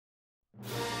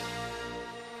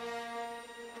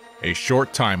A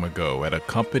short time ago at a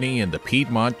company in the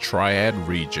Piedmont Triad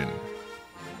region.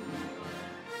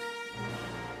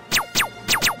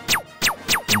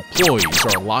 Employees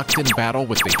are locked in battle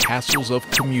with the hassles of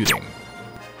commuting.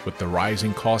 With the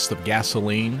rising cost of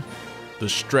gasoline, the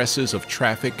stresses of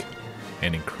traffic,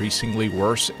 and increasingly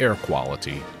worse air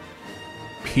quality,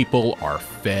 people are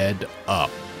fed up.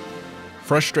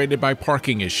 Frustrated by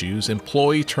parking issues,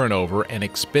 employee turnover, and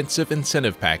expensive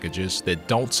incentive packages that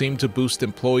don't seem to boost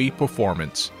employee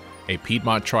performance, a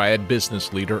Piedmont Triad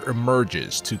business leader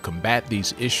emerges to combat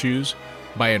these issues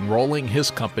by enrolling his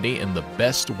company in the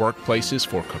Best Workplaces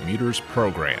for Commuters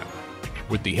program.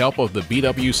 With the help of the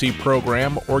BWC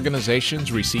program,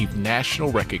 organizations receive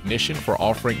national recognition for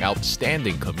offering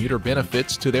outstanding commuter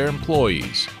benefits to their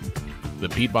employees. The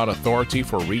Piedmont Authority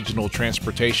for Regional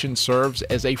Transportation serves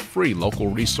as a free local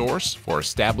resource for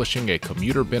establishing a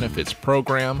commuter benefits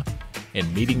program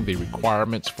and meeting the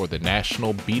requirements for the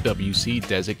national BWC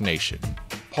designation.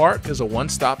 PART is a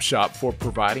one-stop shop for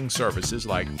providing services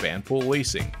like van pool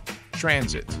leasing,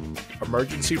 transit,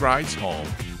 emergency rides home,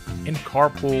 and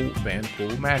carpool van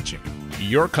pool matching.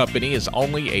 Your company is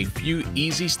only a few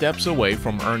easy steps away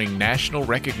from earning national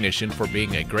recognition for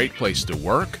being a great place to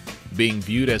work, being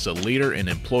viewed as a leader in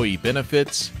employee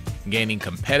benefits, gaining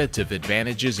competitive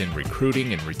advantages in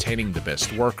recruiting and retaining the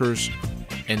best workers,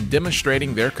 and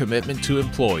demonstrating their commitment to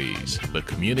employees, the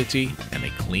community, and a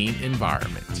clean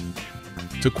environment.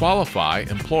 To qualify,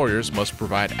 employers must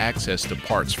provide access to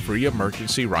PART's free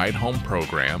emergency ride home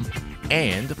program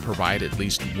and provide at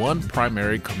least one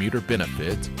primary commuter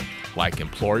benefit, like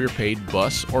employer-paid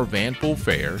bus or van pool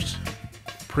fares,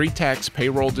 pre-tax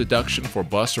payroll deduction for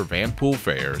bus or van pool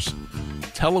fares,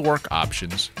 telework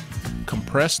options,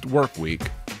 compressed work week,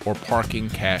 or parking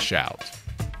cash out.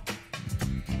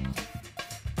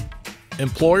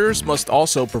 Employers must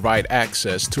also provide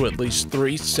access to at least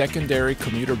 3 secondary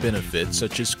commuter benefits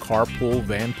such as carpool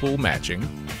van pool matching,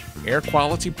 air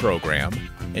quality program,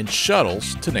 and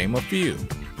shuttles, to name a few.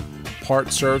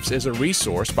 PART serves as a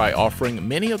resource by offering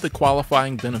many of the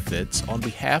qualifying benefits on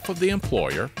behalf of the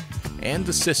employer and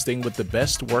assisting with the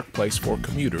Best Workplace for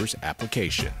Commuters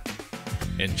application.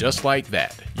 And just like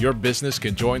that, your business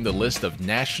can join the list of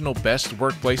national best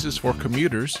workplaces for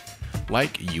commuters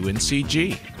like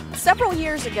UNCG. Several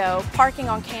years ago, parking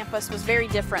on campus was very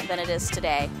different than it is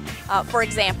today. For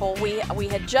example, we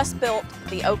had just built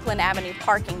the Oakland Avenue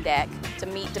parking deck to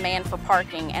meet demand for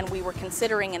parking, and we were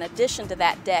considering an addition to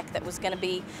that deck that was going to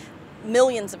be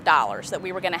millions of dollars that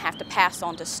we were going to have to pass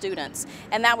on to students,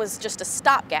 and that was just a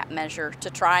stopgap measure to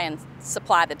try and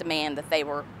supply the demand that they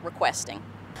were requesting.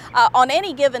 On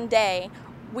any given day,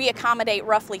 we accommodate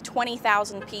roughly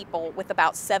 20,000 people with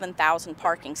about 7,000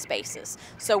 parking spaces.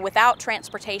 So without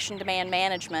transportation demand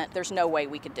management, there's no way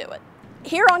we could do it.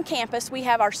 Here on campus, we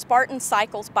have our Spartan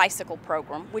Cycles bicycle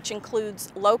program, which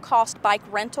includes low-cost bike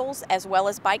rentals as well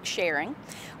as bike sharing.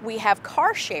 We have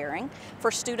car sharing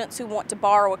for students who want to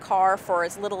borrow a car for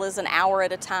as little as an hour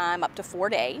at a time, up to 4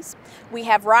 days. We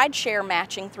have ride share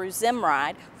matching through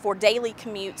Zimride for daily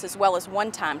commutes as well as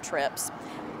one-time trips.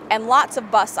 And lots of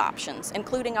bus options,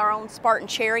 including our own Spartan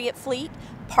Chariot fleet,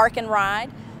 Park and Ride,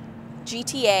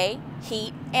 GTA,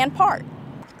 Heat, and PART.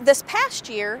 This past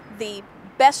year, the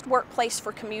Best Workplace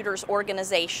for Commuters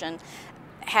organization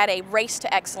had a Race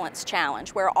to Excellence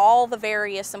challenge where all the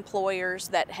various employers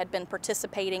that had been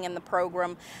participating in the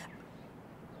program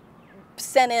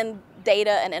sent in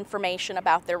data and information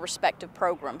about their respective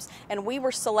programs. And we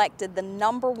were selected the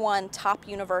 #1 top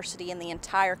university in the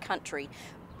entire country.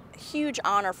 Huge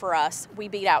honor for us. We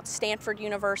beat out Stanford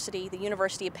University, the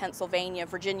University of Pennsylvania,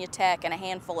 Virginia Tech, and a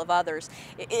handful of others.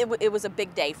 It was a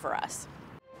big day for us.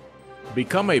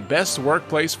 Become a best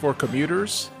workplace for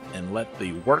commuters and let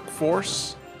the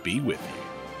workforce be with you.